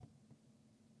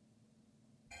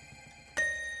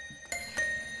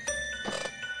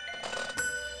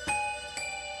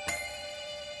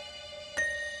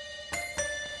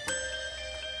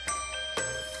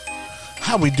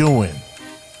how we doing?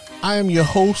 I am your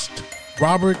host,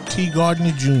 Robert T.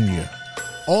 Gardner Jr.,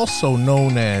 also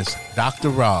known as Dr.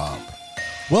 Rob.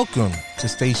 Welcome to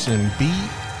Station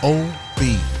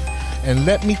B.O.B. And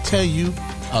let me tell you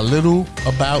a little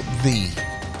about thee.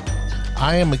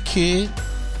 I am a kid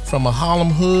from a Harlem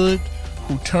hood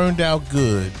who turned out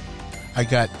good. I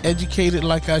got educated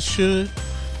like I should.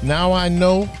 Now I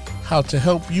know how to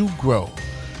help you grow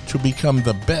to become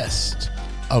the best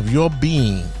of your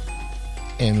being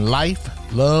in life,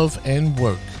 love, and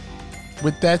work.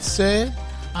 With that said,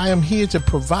 I am here to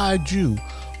provide you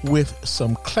with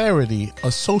some clarity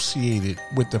associated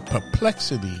with the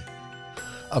perplexity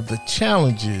of the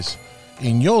challenges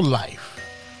in your life,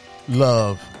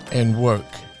 love, and work.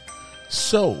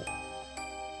 So,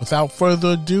 without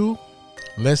further ado,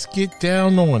 let's get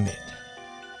down on it.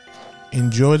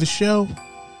 Enjoy the show.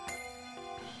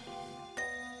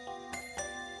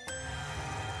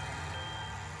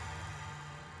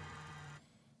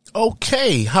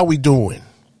 Okay, how we doing?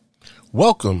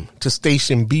 Welcome to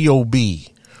Station B.O.B.,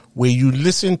 where you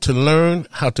listen to learn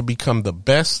how to become the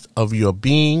best of your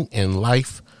being in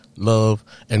life, love,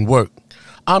 and work.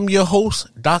 I'm your host,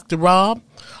 Dr. Rob.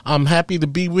 I'm happy to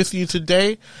be with you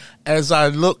today as I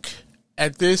look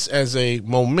at this as a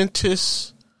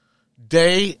momentous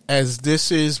day, as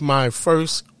this is my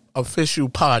first official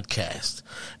podcast.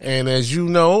 And as you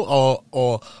know,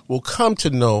 or will come to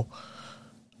know,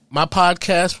 my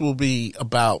podcast will be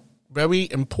about very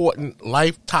important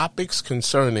life topics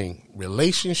concerning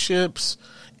relationships,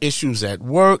 issues at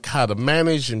work, how to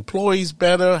manage employees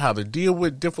better, how to deal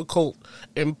with difficult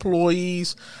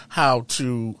employees, how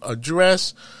to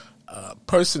address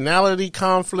personality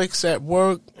conflicts at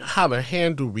work, how to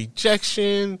handle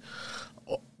rejection,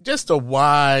 just a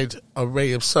wide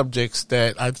array of subjects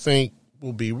that I think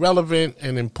will be relevant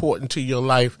and important to your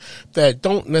life that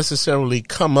don't necessarily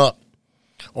come up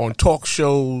on talk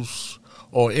shows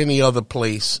or any other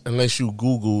place unless you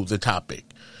Google the topic.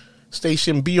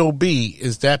 Station B.O.B.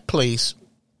 is that place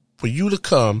for you to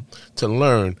come to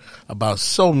learn about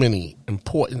so many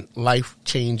important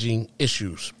life-changing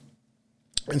issues.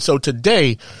 And so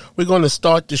today we're going to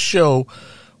start the show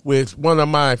with one of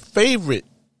my favorite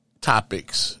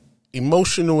topics,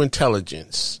 emotional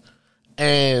intelligence.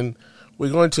 And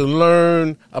we're going to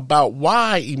learn about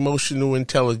why emotional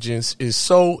intelligence is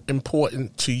so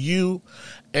important to you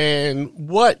and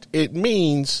what it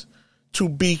means to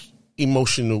be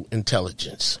emotional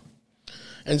intelligence.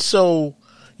 And so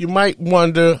you might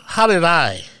wonder, how did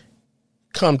I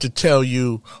come to tell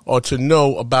you or to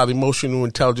know about emotional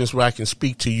intelligence where I can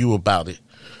speak to you about it?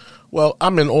 Well,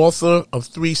 I'm an author of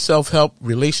 3 self-help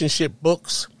relationship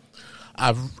books.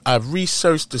 I've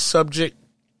researched the subject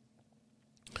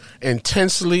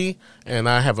intensely, and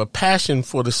I have a passion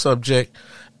for the subject.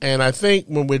 And I think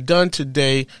when we're done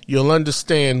today, you'll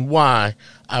understand why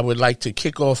I would like to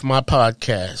kick off my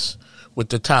podcast with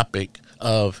the topic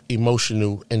of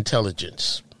emotional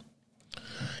intelligence.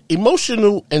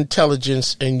 Emotional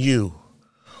intelligence and you.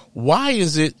 Why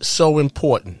is it so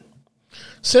important?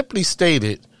 Simply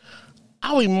stated,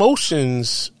 our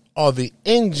emotions are the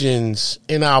engines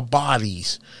in our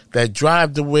bodies that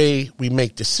drive the way we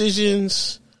make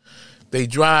decisions. They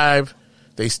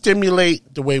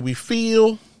stimulate the way we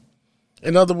feel.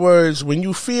 In other words, when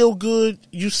you feel good,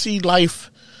 you see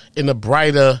life in a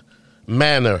brighter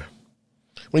manner.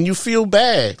 When you feel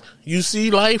bad, you see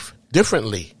life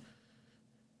differently.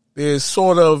 There's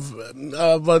sort of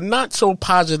a not so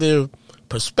positive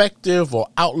perspective or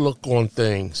outlook on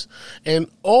things.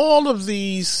 And all of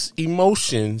these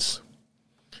emotions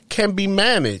can be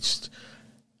managed.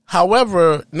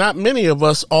 However, not many of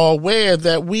us are aware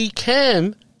that we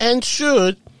can and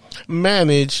should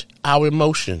manage our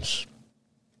emotions.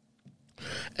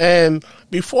 And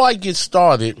before I get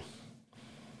started,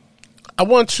 I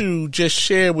want to just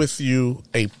share with you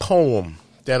a poem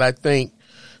that I think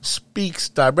speaks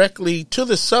directly to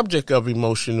the subject of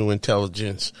emotional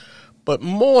intelligence, but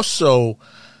more so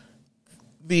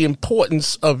the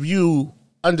importance of you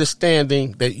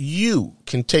understanding that you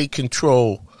can take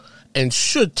control and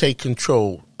should take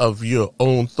control of your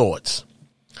own thoughts.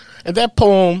 And that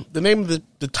poem, the name of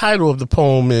the title of the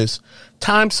poem is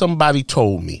Time Somebody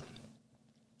Told Me.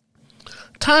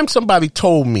 Time somebody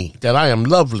told me that I am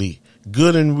lovely,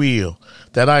 good and real,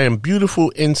 that I am beautiful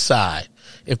inside.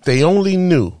 If they only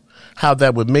knew how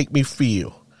that would make me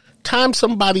feel. Time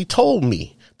somebody told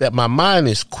me that my mind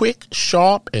is quick,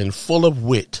 sharp, and full of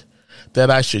wit, that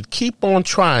I should keep on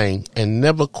trying and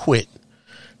never quit.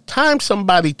 Time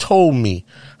somebody told me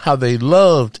how they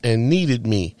loved and needed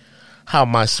me, how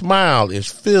my smile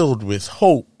is filled with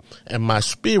hope and my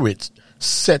spirits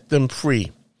set them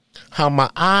free. how my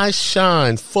eyes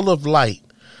shine full of light,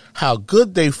 how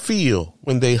good they feel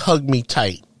when they hug me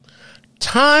tight.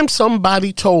 Time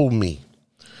somebody told me.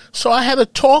 So I had a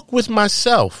talk with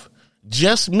myself,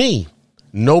 just me,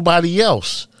 nobody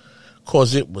else,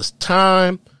 'cause it was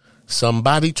time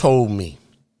somebody told me.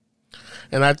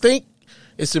 And I think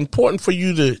it's important for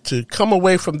you to come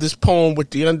away from this poem with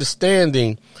the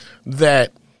understanding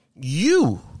that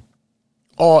you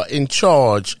are in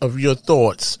charge of your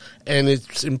thoughts. And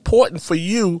it's important for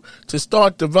you to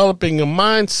start developing a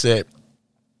mindset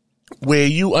where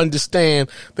you understand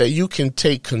that you can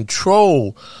take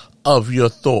control of your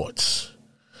thoughts.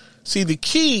 See, the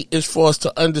key is for us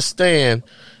to understand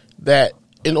that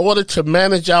in order to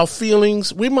manage our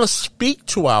feelings, we must speak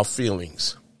to our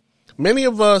feelings. Many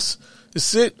of us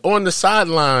sit on the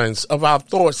sidelines of our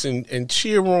thoughts and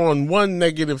cheer on one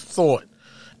negative thought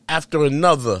after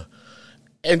another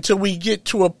until we get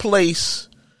to a place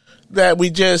that we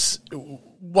just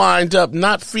wind up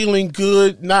not feeling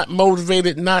good, not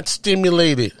motivated, not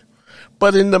stimulated.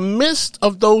 But in the midst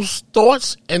of those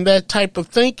thoughts and that type of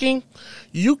thinking,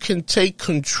 you can take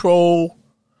control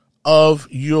of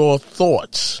your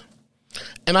thoughts.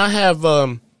 And I have,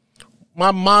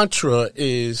 my mantra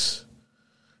is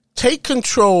take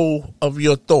control of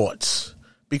your thoughts,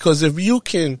 because if you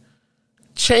can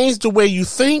change the way you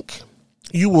think,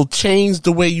 you will change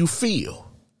the way you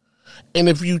feel. And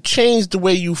if you change the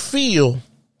way you feel,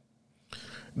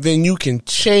 then you can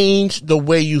change the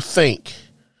way you think.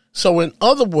 So in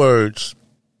other words,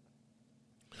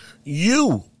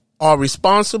 you are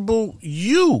responsible.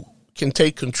 You can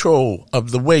take control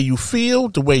of the way you feel,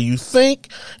 the way you think,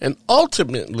 and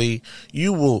ultimately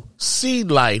you will see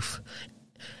life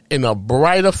in a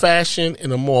brighter fashion,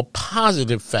 in a more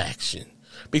positive fashion.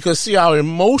 Because see, our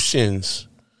emotions,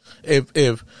 if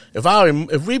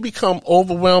we become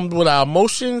overwhelmed with our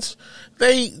emotions,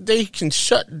 they can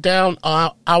shut down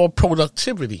our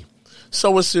productivity.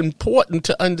 So it's important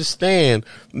to understand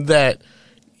that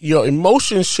your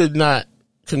emotions should not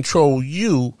control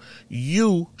you.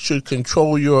 You should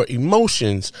control your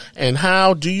emotions. And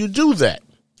how do you do that?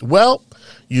 Well,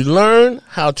 you learn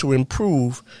how to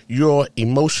improve your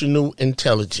emotional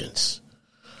intelligence.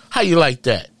 How you like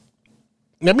that?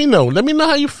 Let me know. Let me know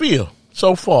how you feel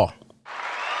so far.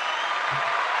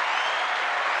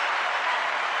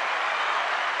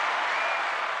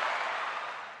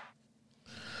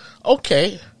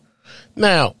 Okay.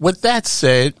 Now, with that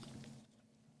said,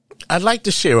 I'd like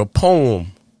to share a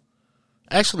poem.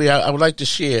 Actually, I would like to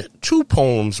share two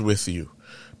poems with you,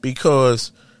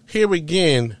 because here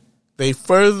again, they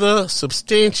further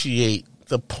substantiate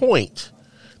the point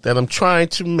that I'm trying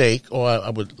to make, or I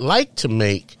would like to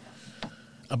make,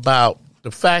 about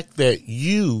the fact that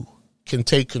you can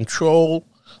take control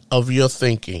of your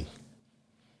thinking.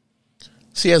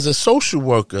 See, as a social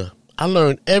worker, I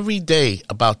learn every day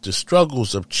about the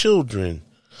struggles of children,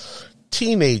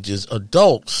 teenagers,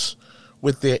 adults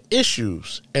with their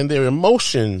issues and their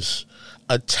emotions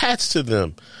attached to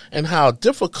them, and how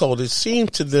difficult it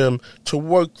seems to them to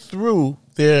work through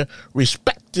their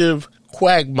respective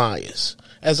quagmires.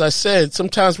 As I said,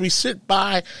 sometimes we sit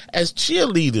by as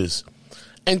cheerleaders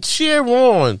and cheer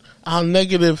on our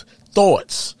negative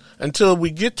thoughts until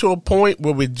we get to a point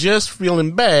where we're just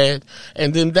feeling bad,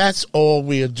 and then that's all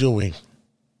we are doing.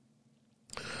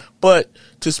 But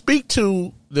to speak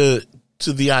to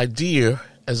the idea,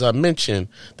 as I mentioned,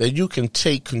 that you can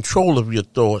take control of your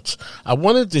thoughts, I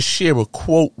wanted to share a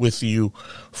quote with you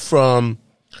from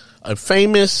a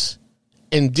famous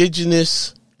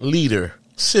indigenous leader,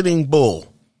 Sitting Bull.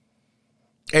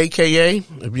 AKA,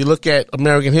 if you look at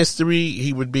American history,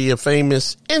 he would be a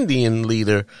famous Indian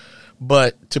leader,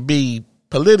 but to be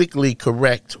politically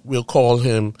correct, we'll call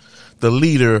him a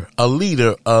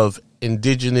leader of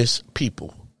indigenous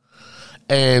people.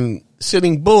 And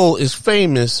Sitting Bull is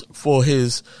famous for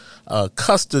his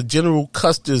General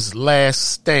Custer's Last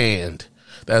Stand.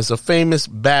 That's a famous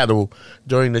battle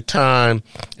during the time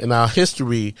in our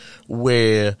history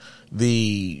where the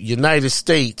United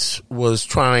States was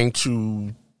trying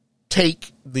to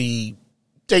take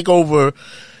over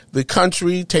the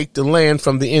country, take the land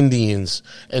from the Indians.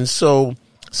 And so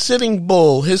Sitting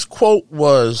Bull, his quote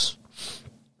was,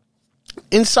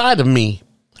 "Inside of me,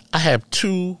 I have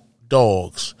two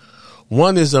dogs.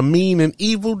 One is a mean and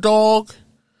evil dog,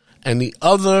 and the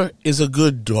other is a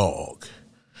good dog.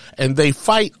 And they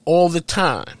fight all the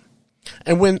time.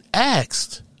 And when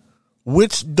asked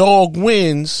which dog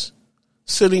wins,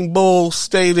 Sitting Bull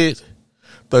stated,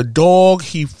 the dog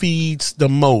he feeds the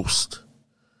most."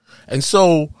 And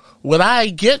so what I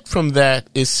get from that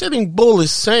is Sitting Bull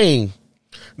is saying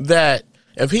that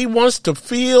if he wants to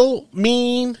feel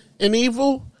mean and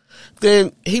evil,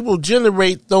 then he will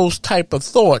generate those type of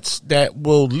thoughts that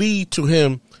will lead to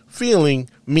him feeling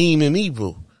mean and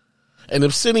evil. And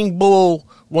if Sitting Bull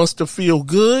wants to feel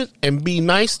good and be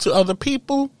nice to other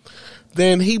people,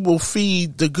 then he will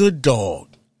feed the good dog.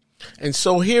 And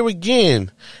so here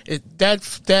again,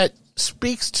 that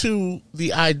speaks to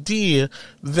the idea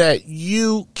that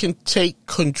you can take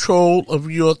control of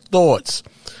your thoughts.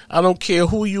 I don't care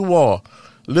who you are,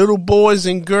 little boys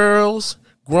and girls,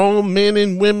 grown men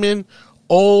and women,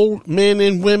 old men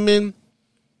and women.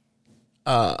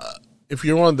 If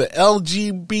you're on the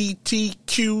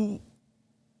LGBTQ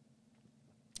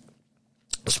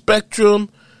spectrum,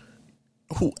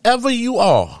 whoever you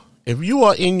are, if you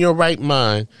are in your right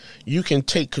mind, you can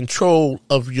take control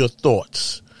of your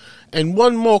thoughts. And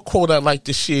one more quote I'd like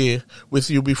to share with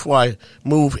you before I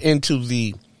move into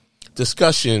the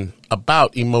discussion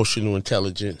about emotional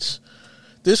intelligence.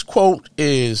 This quote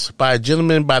is by a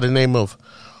gentleman by the name of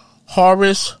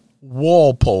Horace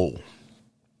Walpole.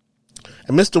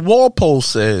 And Mr. Walpole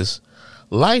says,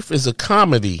 "Life is a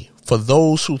comedy for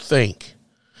those who think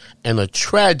and a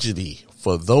tragedy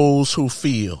for those who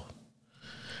feel."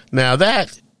 Now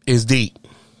that is deep.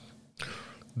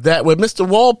 That what Mr.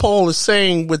 Walpole is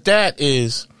saying with that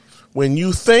is, when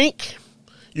you think,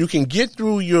 you can get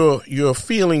through your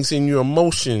feelings and your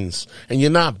emotions, and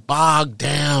you're not bogged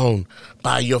down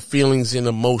by your feelings and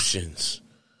emotions.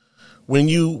 When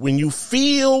you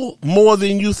feel more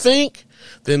than you think,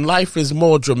 then life is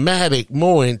more dramatic,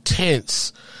 more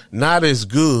intense, not as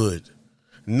good,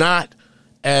 not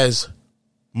as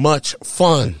much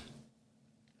fun.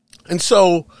 And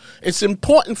so it's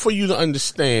important for you to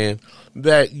understand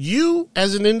that you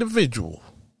as an individual,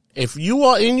 if you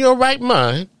are in your right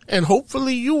mind, and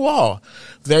hopefully you are,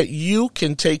 that you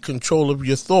can take control of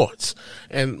your thoughts.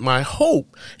 And my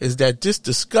hope is that this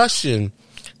discussion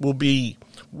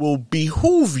will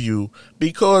behoove you,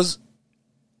 because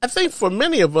I think for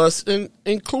many of us,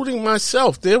 including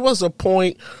myself, there was a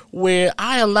point where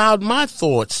I allowed my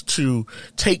thoughts to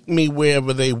take me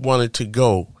wherever they wanted to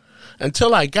go,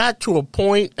 until I got to a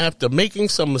point after making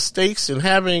some mistakes and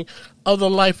having other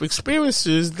life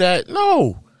experiences that,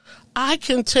 no, I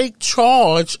can take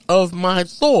charge of my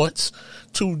thoughts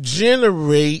to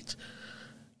generate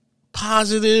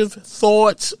positive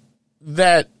thoughts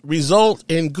that result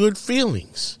in good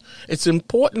feelings. It's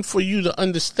important for you to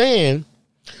understand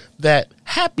that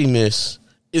happiness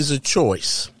is a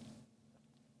choice.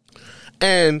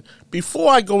 And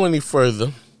before I go any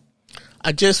further,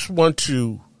 I just want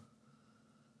to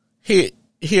hear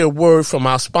a word from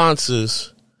our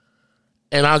sponsors,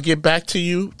 and I'll get back to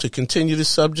you to continue the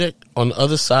subject on the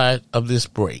other side of this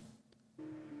break.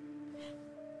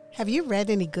 Have you read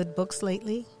any good books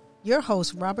lately? Your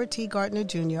host, Robert T. Gardner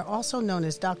Jr., also known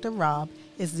as Dr. Rob,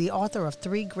 is the author of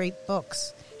 3 great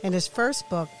books. In his first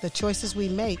book, The Choices We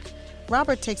Make,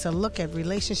 Robert takes a look at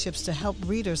relationships to help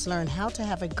readers learn how to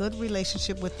have a good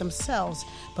relationship with themselves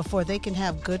before they can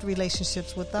have good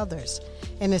relationships with others.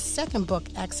 In his second book,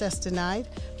 Access Denied,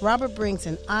 Robert brings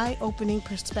an eye-opening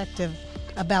perspective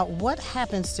about what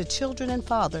happens to children and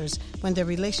fathers when their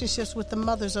relationships with the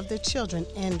mothers of their children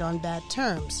end on bad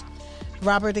terms.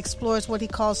 Robert explores what he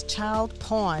calls child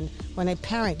porn, when a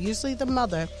parent, usually the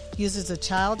mother, uses a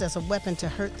child as a weapon to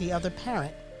hurt the other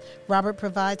parent. Robert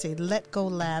provides a let-go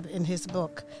lab in his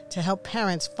book to help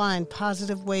parents find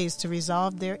positive ways to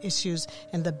resolve their issues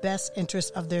in the best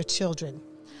interest of their children.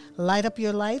 Light Up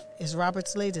Your Life is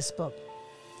Robert's latest book.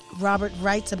 Robert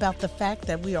writes about the fact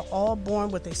that we are all born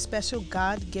with a special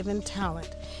God-given talent.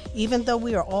 Even though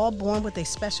we are all born with a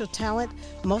special talent,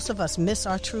 most of us miss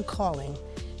our true calling.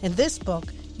 In this book,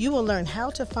 you will learn how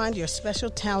to find your special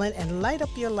talent and light up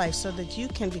your life so that you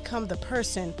can become the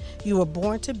person you were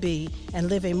born to be and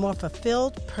live a more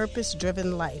fulfilled,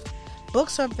 purpose-driven life.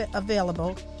 Books are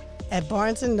available at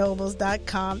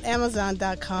BarnesandNobles.com,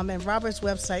 Amazon.com, and Robert's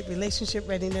website,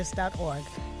 RelationshipReadiness.org.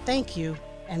 Thank you,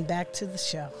 and back to the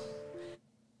show.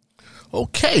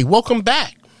 Okay, welcome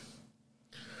back.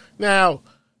 Now,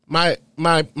 my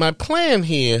plan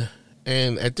here,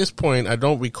 and at this point, I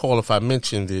don't recall if I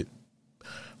mentioned it,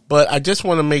 but I just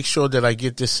want to make sure that I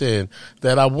get this in,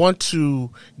 that I want to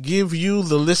give you,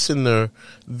 the listener,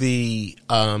 the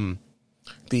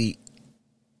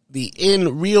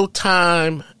in real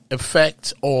time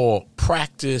effect or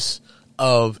practice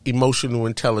of emotional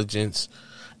intelligence.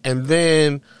 And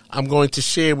then I'm going to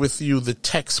share with you the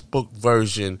textbook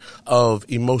version of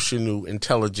emotional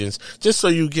intelligence, just so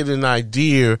you get an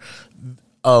idea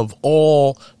of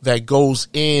all that goes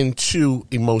into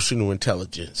emotional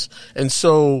intelligence. And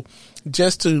so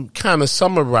just to kind of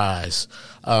summarize,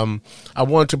 I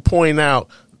want to point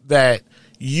out that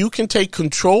you can take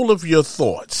control of your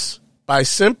thoughts by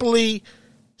simply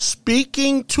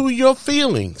speaking to your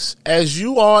feelings as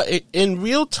you are in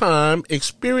real time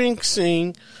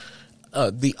experiencing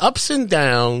the ups and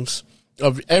downs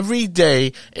of every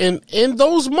day. And in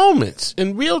those moments,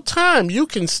 in real time, you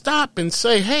can stop and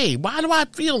say, hey, why do I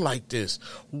feel like this?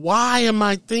 Why am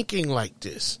I thinking like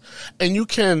this? And you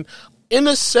can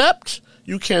intercept,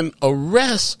 you can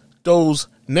arrest those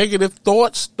negative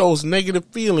thoughts, those negative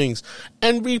feelings,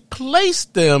 and replace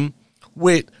them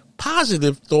with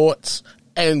positive thoughts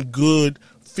and good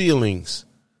feelings.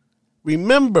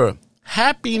 Remember,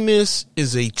 happiness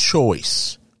is a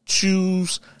choice.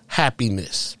 Choose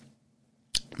happiness.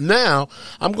 Now,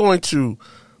 I'm going to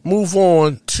move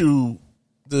on to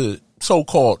the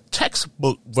so-called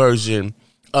textbook version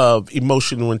of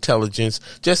emotional intelligence,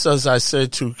 just as I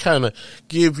said, to kind of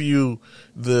give you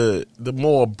the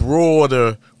more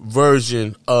broader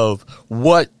version of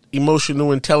what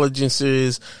emotional intelligence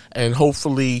is, and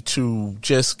hopefully to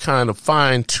just kind of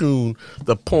fine-tune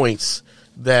the points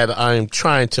that I'm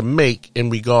trying to make in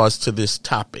regards to this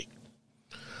topic.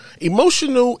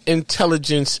 Emotional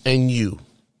intelligence and you.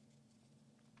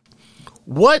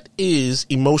 What is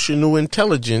emotional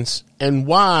intelligence and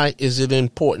why is it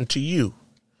important to you?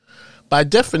 By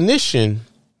definition,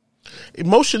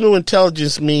 emotional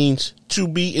intelligence means to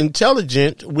be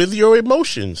intelligent with your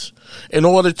emotions in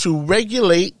order to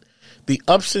regulate the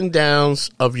ups and downs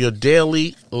of your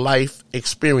daily life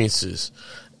experiences.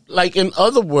 Like, in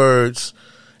other words,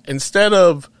 instead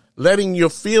of letting your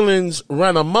feelings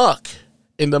run amok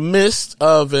in the midst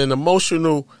of an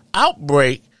emotional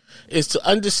outbreak, is to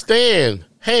understand,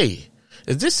 hey,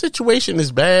 is this situation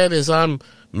as bad as I'm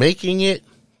making it?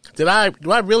 Do I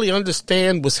really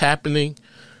understand what's happening?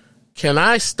 Can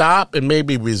I stop and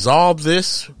maybe resolve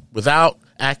this without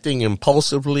acting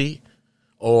impulsively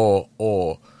or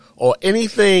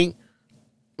anything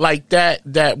like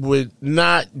that would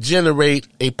not generate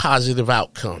a positive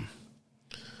outcome?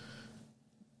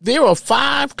 There are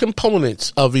 5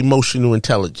 components of emotional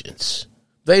intelligence.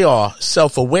 They are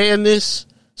self-awareness,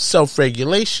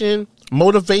 self-regulation,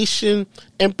 motivation,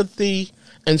 empathy,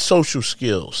 and social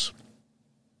skills.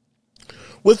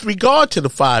 With regard to the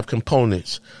 5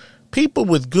 components, people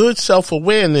with good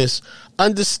self-awareness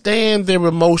understand their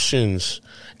emotions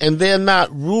and they're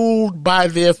not ruled by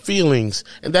their feelings.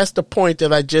 And that's the point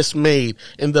that I just made.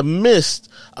 In the midst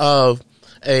of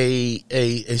a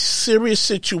serious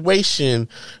situation,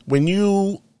 when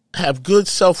you have good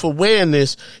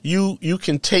self-awareness, you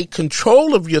can take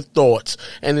control of your thoughts,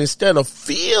 and instead of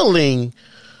feeling,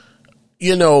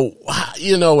 and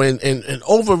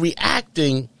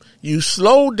overreacting, you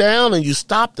slow down and you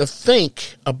stop to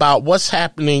think about what's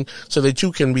happening so that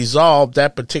you can resolve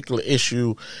that particular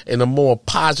issue in a more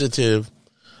positive,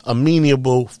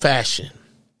 amenable fashion.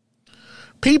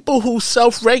 People who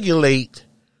self-regulate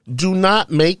do not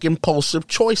make impulsive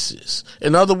choices.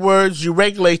 In other words, you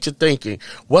regulate your thinking.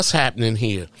 What's happening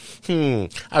here?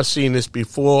 I've seen this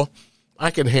before.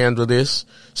 I can handle this.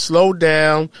 Slow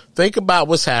down, think about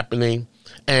what's happening,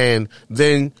 and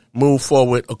then move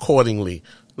forward accordingly.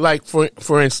 Like,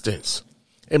 for instance,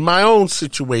 in my own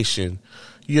situation,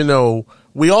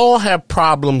 we all have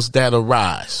problems that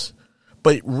arise,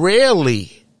 but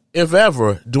rarely, if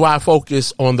ever, do I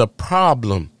focus on the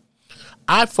problem.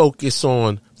 I focus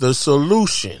on the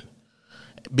solution,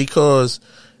 because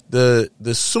the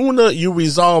sooner you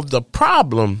resolve the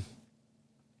problem,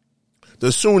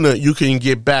 the sooner you can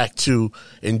get back to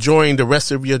enjoying the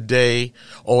rest of your day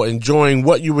or enjoying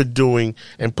what you were doing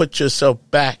and put yourself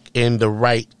back in the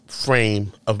right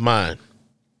frame of mind.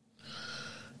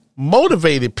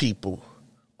 Motivated people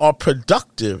are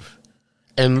productive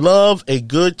and love a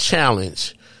good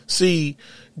challenge. See,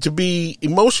 to be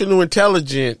emotional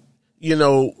intelligent,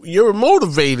 you're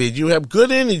motivated, you have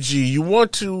good energy, you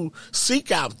want to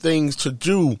seek out things to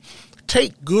do,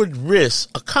 take good risks,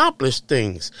 accomplish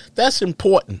things. That's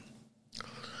important.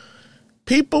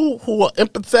 People who are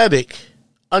empathetic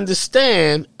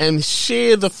understand and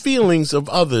share the feelings of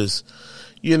others.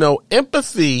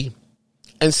 Empathy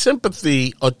and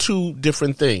sympathy are 2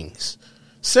 different things.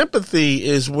 Sympathy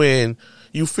is when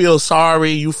you feel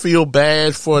sorry, you feel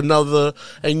bad for another,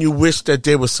 and you wish that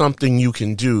there was something you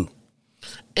can do.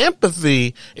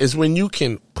 Empathy is when you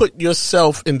can put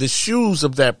yourself in the shoes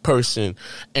of that person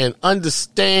and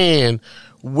understand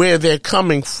where they're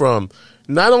coming from.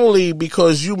 Not only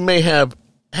because you may have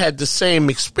had the same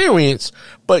experience,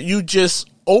 but you just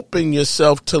open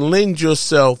yourself to lend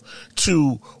yourself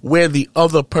to where the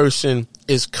other person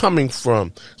is coming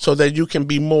from, so that you can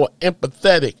be more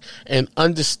empathetic and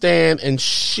understand and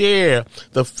share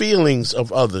the feelings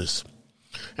of others.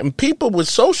 And people with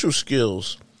social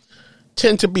skills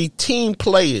tend to be team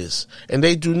players, and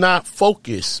they do not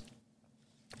focus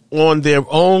on their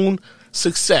own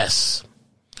success.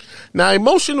 Now,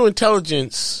 emotional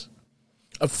intelligence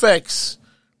affects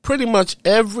pretty much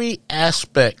every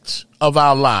aspect of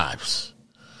our lives.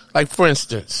 Like, for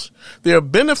instance, there are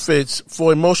benefits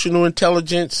for emotional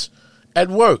intelligence at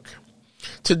work.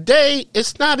 Today,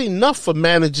 it's not enough for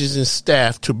managers and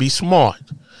staff to be smart.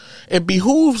 It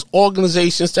behooves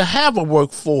organizations to have a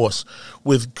workforce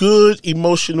with good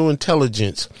emotional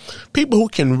intelligence, people who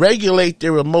can regulate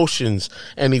their emotions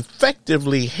and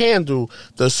effectively handle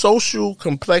the social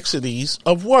complexities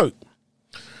of work.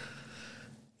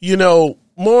 You know,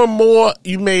 more and more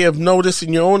you may have noticed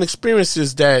in your own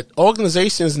experiences that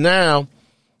organizations now,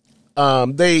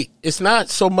 it's not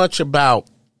so much about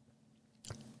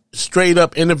straight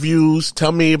up interviews.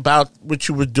 Tell me about what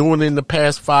you were doing in the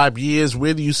past 5 years.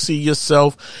 Where do you see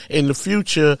yourself in the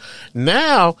future?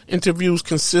 Now, interviews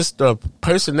consist of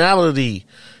personality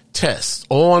tests,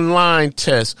 online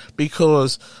tests,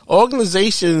 because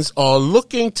organizations are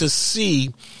looking to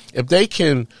see if they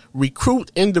can recruit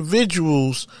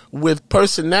individuals with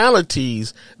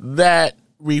personalities that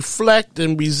reflect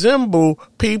and resemble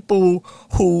people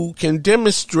who can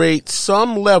demonstrate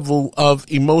some level of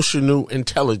emotional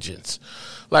intelligence.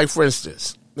 Like, for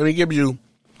instance, let me give you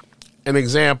an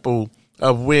example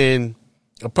of when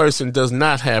a person does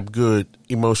not have good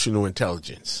emotional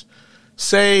intelligence.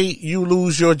 Say you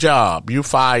lose your job, you're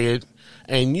fired,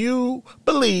 and you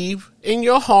believe in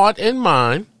your heart and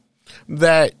mind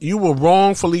that you were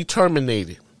wrongfully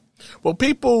terminated. Well,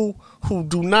 people who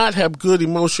do not have good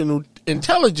emotional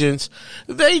intelligence,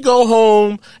 they go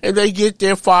home and they get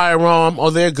their firearm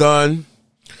or their gun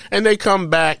and they come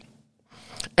back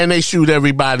and they shoot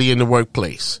everybody in the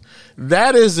workplace.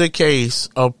 That is a case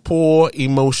of poor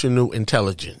emotional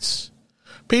intelligence.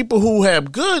 People who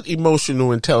have good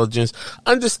emotional intelligence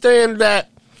understand that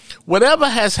whatever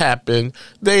has happened,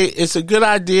 it's a good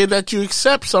idea that you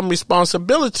accept some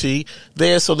responsibility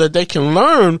there so that they can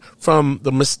learn from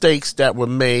the mistakes that were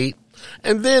made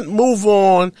and then move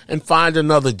on and find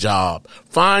another job,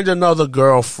 find another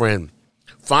girlfriend,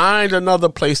 find another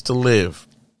place to live.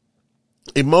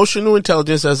 Emotional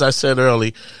intelligence, as I said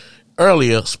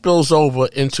earlier, spills over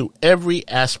into every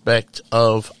aspect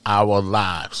of our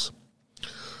lives.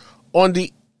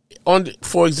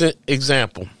 For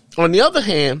example, on the other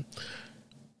hand,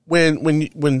 when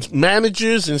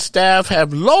managers and staff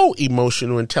have low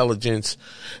emotional intelligence,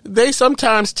 they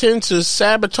sometimes tend to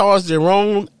sabotage their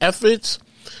own efforts.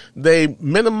 They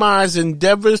minimize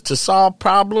endeavors to solve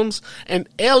problems and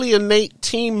alienate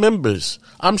team members.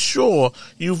 I'm sure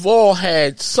you've all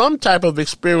had some type of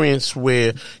experience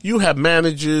where you have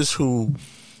managers who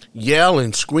yell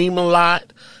and scream a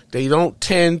lot. They don't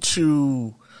tend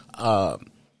to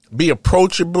be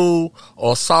approachable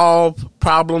or solve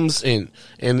problems in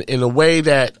a way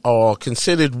that are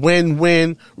considered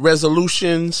win-win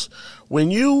resolutions.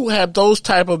 When you have those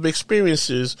type of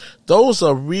experiences, those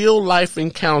are real life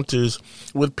encounters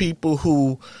with people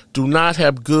who do not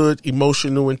have good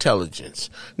emotional intelligence.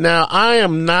 Now, I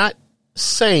am not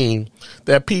saying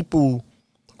that people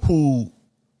who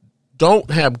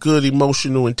don't have good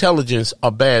emotional intelligence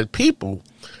are bad people.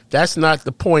 That's not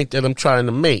the point that I'm trying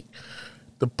to make.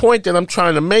 The point that I'm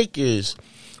trying to make is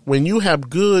when you have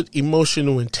good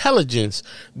emotional intelligence,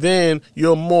 then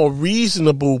you're a more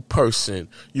reasonable person.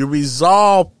 You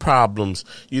resolve problems.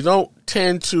 You don't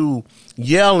tend to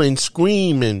yell and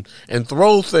scream and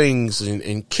throw things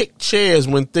and kick chairs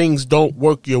when things don't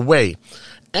work your way.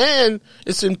 And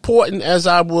it's important, as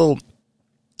I will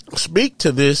speak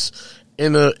to this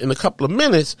in a couple of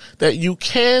minutes, that you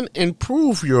can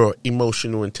improve your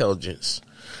emotional intelligence.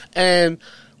 And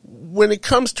when it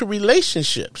comes to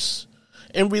relationships,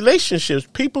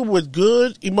 people with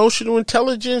good emotional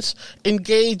intelligence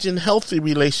engage in healthy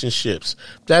relationships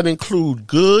that include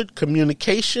good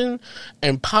communication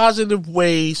and positive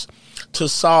ways to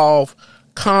solve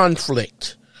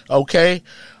conflict. Okay?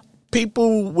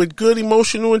 People with good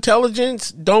emotional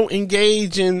intelligence don't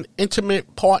engage in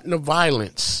intimate partner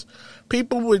violence.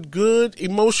 People with good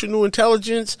emotional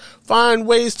intelligence find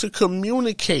ways to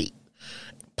communicate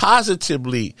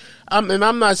positively. And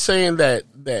I'm not saying that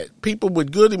people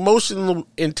with good emotional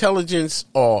intelligence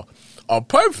are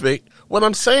perfect. What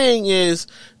I'm saying is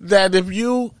that if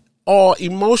you are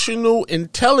emotional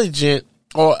intelligent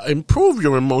or improve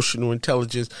your emotional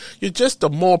intelligence, you're just a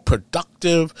more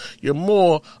productive, you're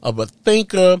more of a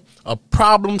thinker, a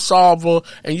problem solver,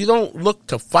 and you don't look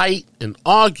to fight and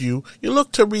argue. You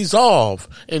look to resolve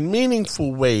in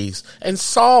meaningful ways and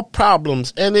solve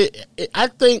problems. And I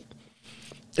think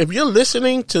if you're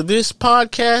listening to this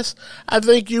podcast, I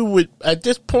think you would, at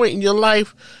this point in your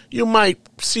life, you might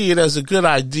see it as a good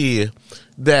idea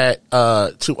that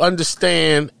to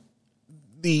understand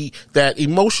that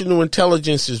emotional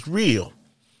intelligence is real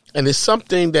and it's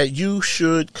something that you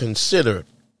should consider.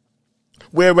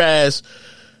 Whereas,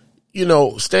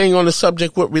 staying on the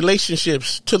subject with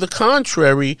relationships, to the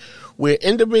contrary, where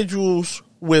individuals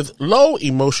with low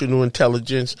emotional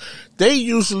intelligence, they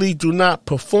usually do not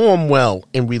perform well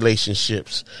in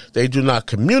relationships. They do not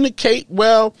communicate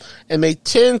well, and they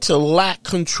tend to lack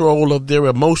control of their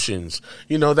emotions.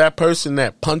 That person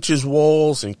that punches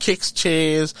walls and kicks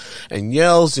chairs and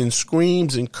yells and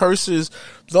screams and curses,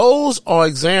 those are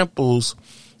examples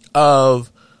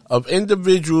of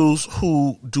individuals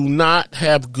who do not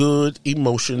have good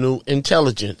emotional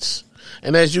intelligence.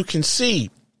 And as you can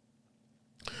see,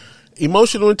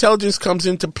 emotional intelligence comes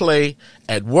into play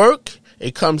at work.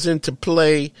 It comes into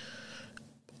play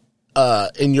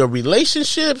in your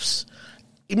relationships.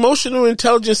 Emotional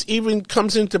intelligence even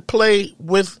comes into play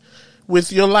with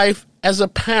your life as a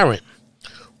parent.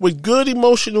 With good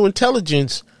emotional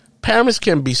intelligence, parents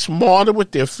can be smarter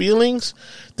with their feelings.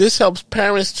 This helps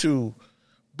parents to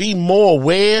be more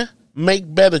aware,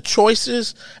 make better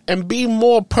choices, and be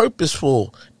more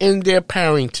purposeful in their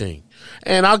parenting.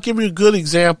 And I'll give you a good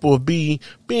example of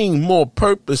being more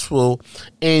purposeful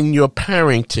in your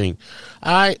parenting.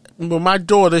 My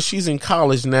daughter, she's in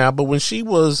college now, but when she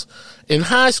was in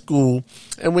high school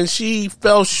and when she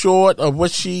fell short of what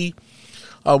she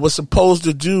was supposed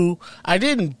to do, I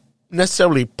didn't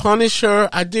necessarily punish her.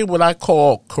 I did what I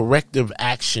call corrective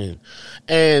action.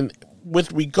 And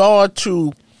with regard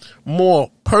to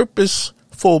more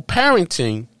purposeful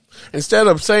parenting, instead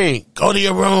of saying, go to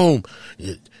your room,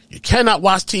 you cannot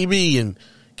watch TV and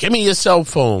give me your cell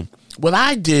phone. What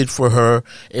I did for her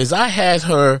is I had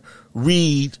her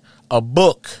read a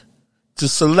book to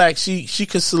select. She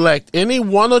could select any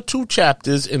 1 or 2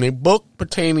 chapters in a book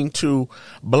pertaining to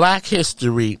Black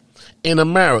history in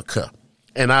America.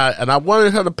 And I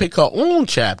wanted her to pick her own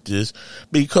chapters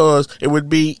because it would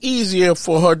be easier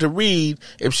for her to read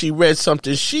if she read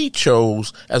something she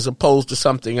chose as opposed to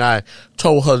something I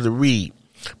told her to read.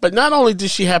 But not only did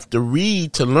she have to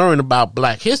read to learn about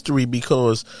Black history,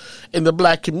 because in the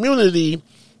Black community,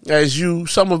 as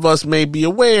some of us may be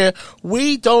aware,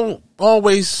 we don't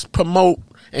always promote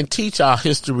and teach our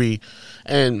history.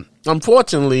 And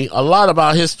unfortunately, a lot of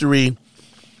our history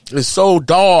is so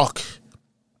dark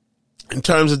in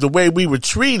terms of the way we were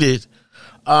treated.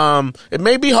 It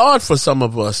may be hard for some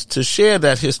of us to share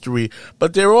that history,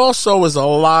 but there also is a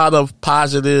lot of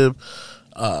positive,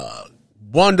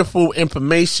 wonderful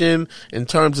information in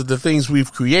terms of the things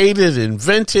we've created,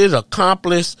 invented,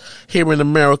 accomplished here in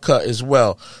America as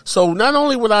well. So not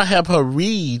only would I have her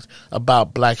read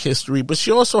about Black history, but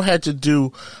she also had to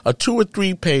do a 2 or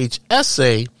 3 page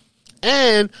essay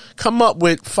and come up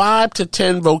with 5 to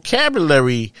 10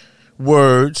 vocabulary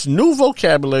words, new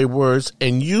vocabulary words,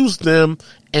 and use them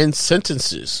in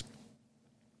sentences.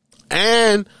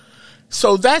 And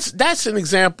so that's an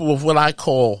example of what I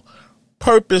call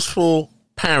purposeful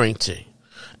parenting.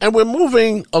 And we're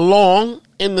moving along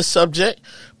in the subject,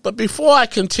 but before I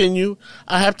continue,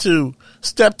 I have to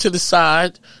step to the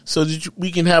side so that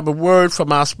we can have a word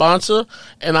from our sponsor,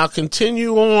 and I'll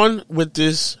continue on with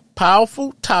this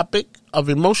powerful topic of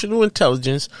emotional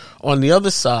intelligence on the other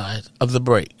side of the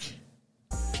break.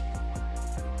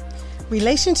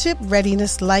 Relationship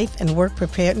Readiness Life and Work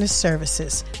Preparedness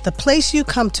Services, the place you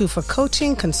come to for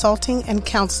coaching, consulting, and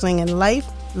counseling in life,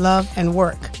 love, and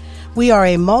work. We are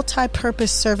a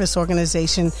multi-purpose service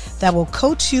organization that will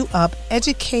coach you up,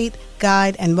 educate,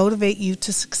 guide, and motivate you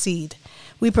to succeed.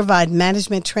 We provide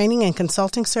management training and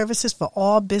consulting services for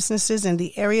all businesses in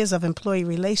the areas of employee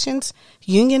relations,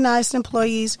 unionized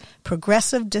employees,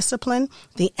 progressive discipline,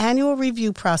 the annual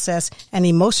review process, and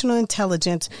emotional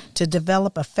intelligence to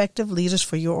develop effective leaders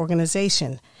for your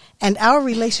organization. And our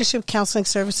relationship counseling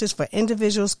services for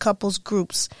individuals, couples,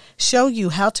 groups show you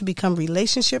how to become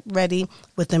relationship ready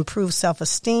with improved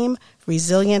self-esteem,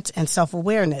 resilience, and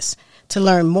self-awareness. To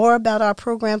learn more about our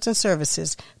programs and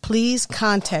services, please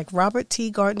contact Robert T.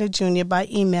 Gardner Jr. by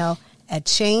email at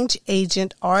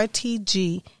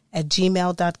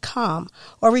changeagentrtg@gmail.com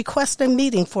or request a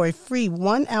meeting for a free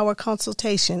 1-hour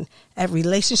consultation at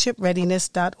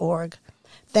relationshipreadiness.org.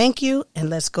 Thank you, and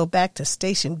let's go back to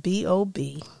Station BOB.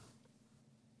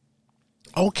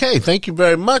 Okay, thank you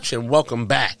very much, and welcome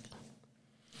back.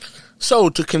 So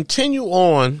to continue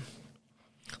on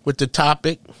with the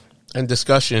topic and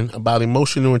discussion about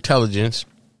emotional intelligence,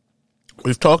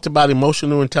 we've talked about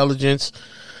emotional intelligence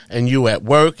and you at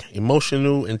work,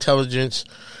 emotional intelligence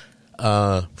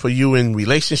for you in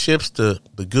relationships, the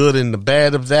good and the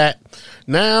bad of that.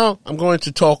 Now I'm going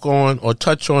to talk on or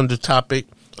touch on the topic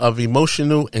of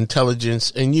emotional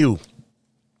intelligence in you.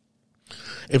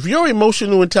 If your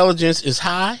emotional intelligence is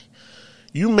high,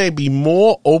 you may be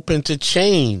more open to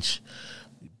change.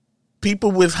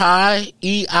 People with high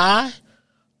EI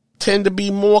tend to be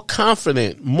more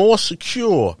confident, more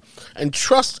secure, and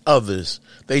trust others.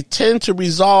 They tend to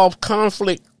resolve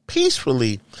conflict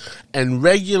peacefully and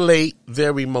regulate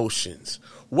their emotions.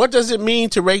 What does it mean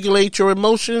to regulate your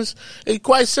emotions? It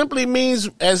quite simply means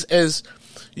as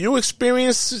you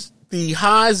experience the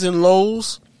highs and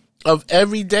lows of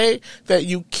every day, that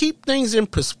you keep things in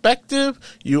perspective.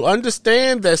 You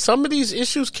understand that some of these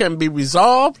issues can be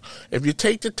resolved if you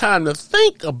take the time to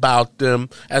think about them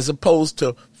as opposed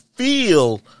to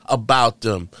feel about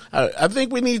them. I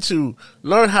think we need to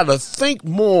learn how to think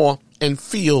more and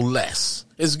feel less.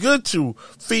 It's good to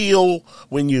feel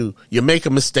when you make a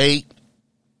mistake,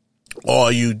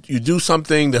 or you do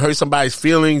something to hurt somebody's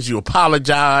feelings, you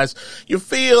apologize. You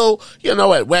feel,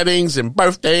 at weddings and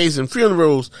birthdays and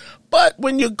funerals. But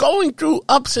when you're going through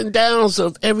ups and downs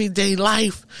of everyday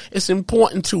life, it's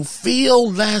important to feel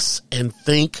less and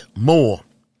think more.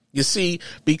 You see,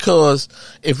 because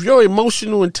if your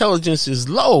emotional intelligence is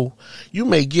low, you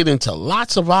may get into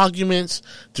lots of arguments,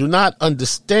 do not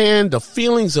understand the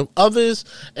feelings of others,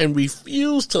 and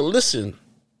refuse to listen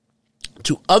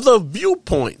to other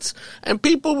viewpoints. And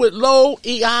people with low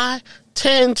EI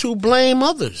tend to blame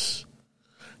others.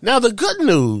 Now, the good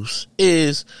news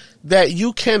is that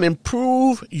you can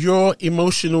improve your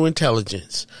emotional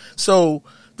intelligence. So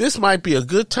this might be a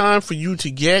good time for you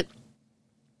to get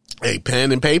a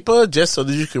pen and paper just so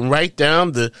that you can write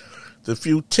down the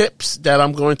few tips that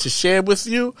I'm going to share with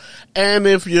you. And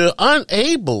if you're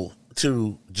unable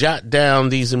to jot down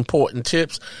these important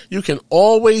tips, you can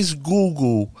always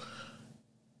Google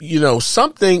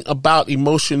something about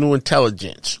emotional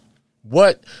intelligence.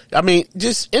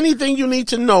 Just anything you need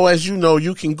to know, as you know,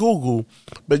 you can Google,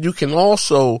 but you can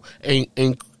also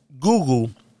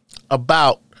Google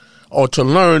about or to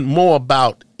learn more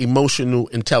about emotional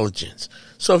intelligence.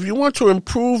 So if you want to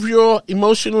improve your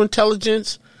emotional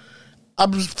intelligence,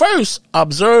 first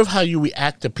observe how you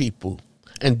react to people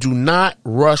and do not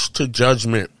rush to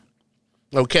judgment.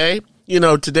 Okay?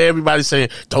 Today everybody's saying,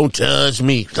 don't judge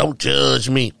me, don't judge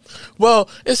me. Well,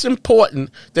 it's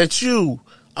important that you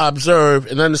observe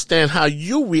and understand how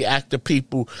you react to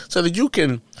people so that you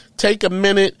can take a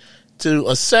minute to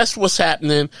assess what's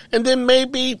happening and then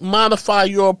maybe modify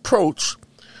your approach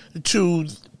to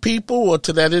people or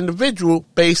to that individual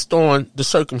based on the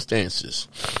circumstances.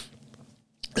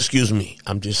 Excuse me,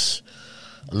 I'm just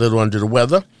a little under the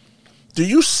weather. Do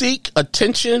you seek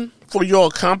attention for your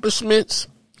accomplishments?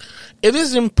 It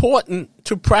is important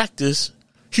to practice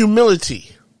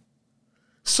humility.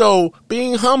 So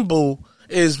being humble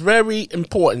is very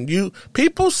important.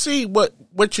 People see what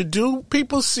you do.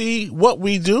 People see what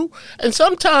we do. And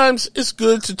sometimes it's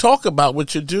good to talk about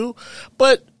what you do.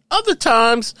 But other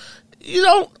times you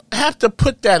don't have to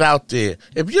put that out there.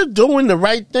 If you're doing the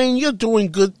right thing, you're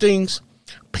doing good things,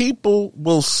 people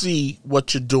will see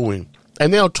what you're doing.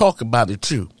 And they'll talk about it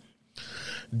too.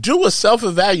 Do a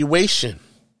self-evaluation.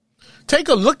 Take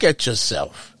a look at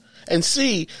yourself and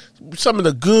see some of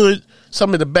the good,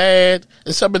 some of the bad,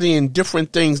 and some of the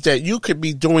indifferent things that you could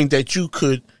be doing that you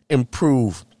could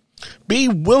improve. Be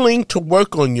willing to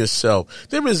work on yourself.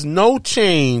 There is no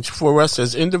change for us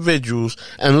as individuals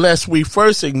unless we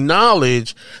first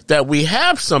acknowledge that we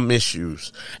have some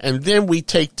issues, and then we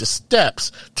take the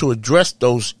steps to address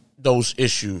those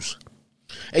issues.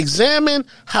 Examine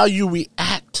how you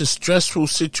react to stressful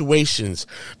situations.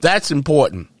 That's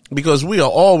important. Because we are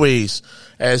always,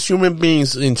 as human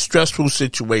beings, in stressful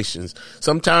situations.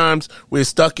 Sometimes we're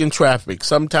stuck in traffic.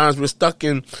 Sometimes we're stuck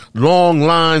in long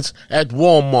lines at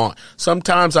Walmart.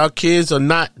 Sometimes our kids are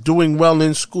not doing well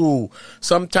in school.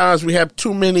 Sometimes we have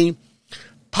too many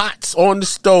pots on the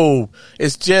stove.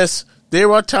 It's just,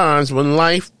 there are times when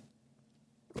life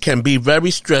can be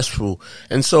very stressful.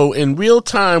 And so in real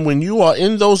time, when you are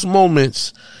in those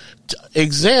moments,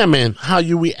 examine how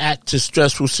you react to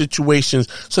stressful situations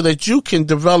so that you can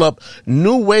develop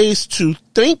new ways to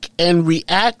think and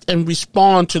react and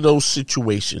respond to those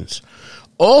situations.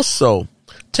 Also,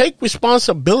 take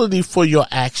responsibility for your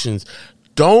actions.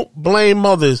 Don't blame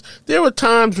others. There are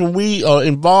times when we are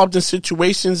involved in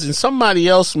situations and somebody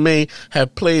else may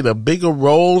have played a bigger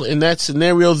role in that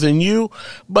scenario than you.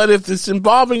 But if it's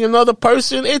involving another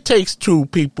person, it takes two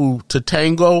people to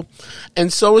tango.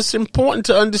 And so it's important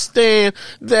to understand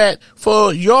that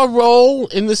for your role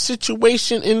in the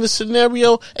situation, in the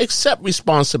scenario, accept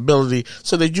responsibility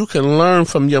so that you can learn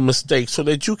from your mistakes, so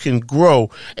that you can grow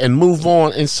and move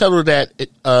on and settle that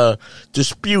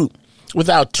dispute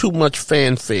without too much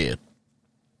fanfare.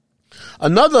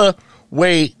 Another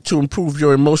way to improve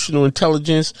your emotional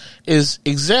intelligence is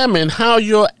examine how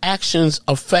your actions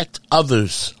affect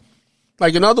others.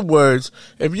 Like, in other words,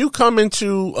 if you come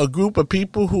into a group of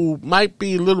people who might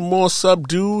be a little more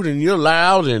subdued and you're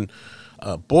loud and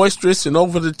boisterous and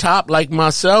over the top like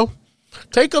myself,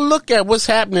 take a look at what's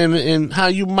happening and how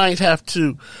you might have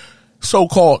to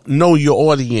so-called know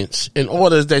your audience in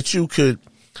order that you could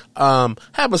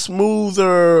have a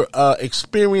smoother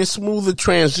experience, smoother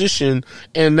transition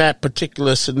in that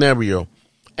particular scenario.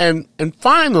 And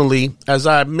finally, as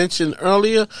I mentioned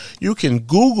earlier, you can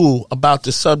Google about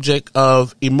the subject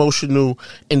of emotional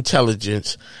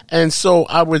intelligence. And so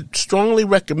I would strongly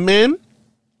recommend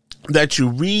that you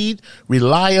read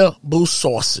reliable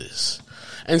sources.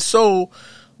 And so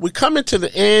we're coming to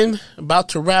the end, about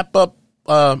to wrap up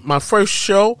my first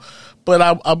show. But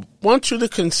I want you to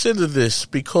consider this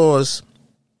because,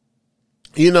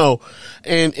 you know,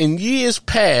 in years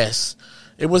past,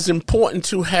 it was important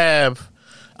to have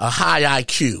a high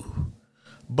IQ.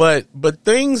 But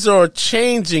things are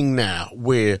changing now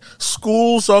where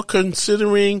schools are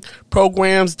considering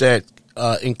programs that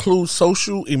include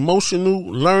social,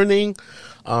 emotional learning.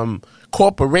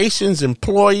 Corporations,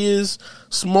 employers,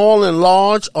 small and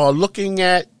large, are looking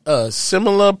at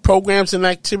similar programs and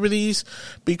activities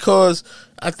because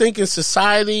I think in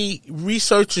society,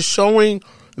 research is showing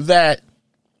that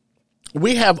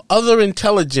we have other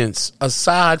intelligence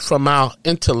aside from our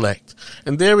intellect.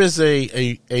 And there is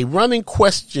a running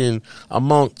question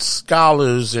amongst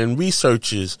scholars and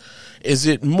researchers. Is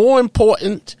it more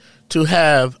important to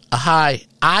have a high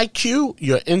IQ,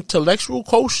 your intellectual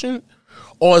quotient,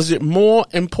 or is it more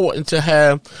important to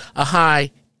have a high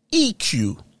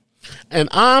EQ? And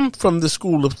I'm from the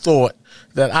school of thought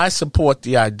that I support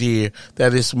the idea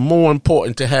that it's more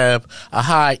important to have a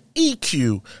high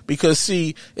EQ because,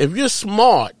 see, if you're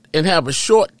smart and have a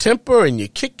short temper and you're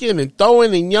kicking and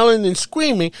throwing and yelling and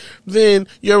screaming, then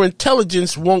your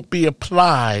intelligence won't be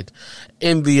applied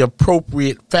in the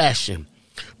appropriate fashion.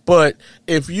 But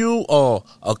if you are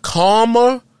a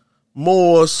calmer,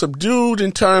 more subdued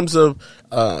in terms of,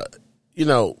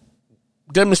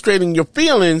 demonstrating your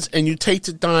feelings, and you take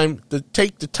the time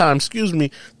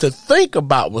to think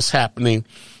about what's happening,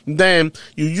 then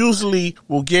you usually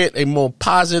will get a more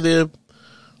positive,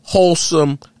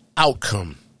 wholesome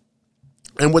outcome.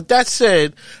 And with that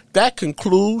said, that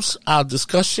concludes our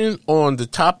discussion on the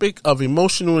topic of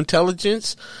emotional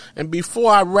intelligence. And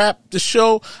before I wrap the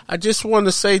show, I just want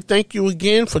to say thank you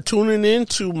again for tuning in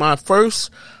to my first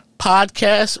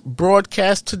podcast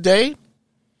broadcast today.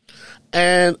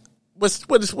 And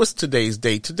what's today's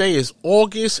date? Today is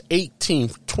August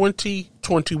 18th,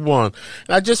 2021.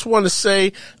 And I just want to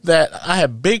say that I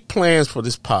have big plans for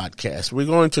this podcast. We're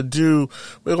going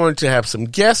to have some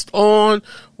guests on.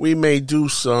 We may do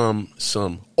some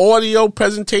audio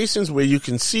presentations where you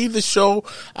can see the show.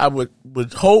 I would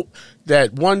hope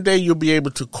that one day you'll be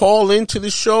able to call into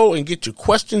the show and get your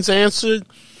questions answered.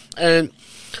 And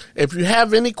if you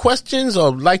have any questions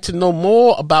or would like to know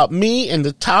more about me and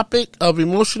the topic of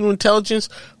emotional intelligence,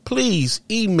 please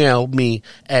email me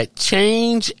at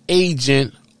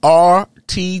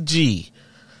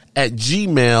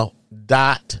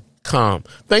changeagentRTG@gmail.com.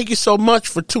 Thank you so much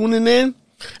for tuning in.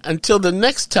 Until the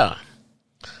next time,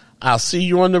 I'll see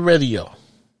you on the radio.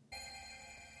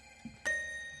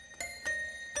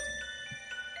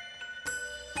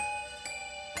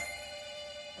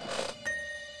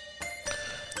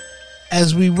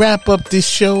 As we wrap up this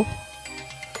show,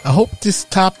 I hope this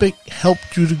topic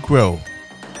helped you to grow.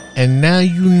 And now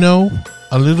you know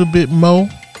a little bit more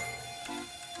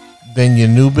than you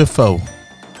knew before.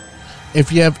 If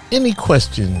you have any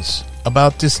questions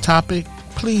about this topic,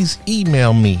 please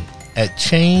email me at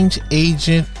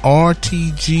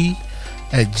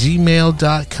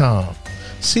changeagentRTG@gmail.com.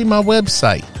 See my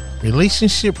website,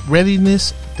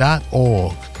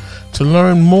 relationshipreadiness.org. to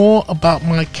learn more about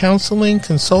my counseling,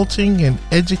 consulting, and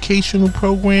educational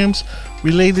programs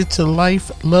related to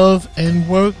life, love, and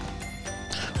work.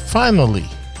 Finally,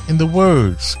 in the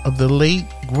words of the late,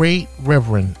 great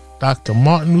Reverend Dr.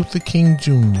 Martin Luther King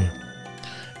Jr.,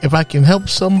 if I can help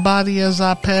somebody as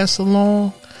I pass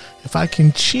along, if I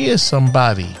can cheer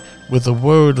somebody with a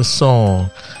word or song,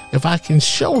 if I can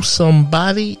show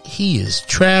somebody he is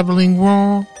traveling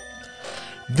wrong,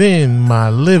 then my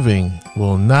living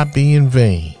will not be in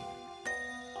vain.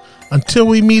 Until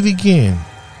we meet again,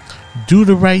 do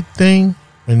the right thing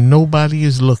when nobody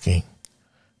is looking.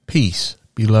 Peace,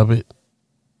 beloved.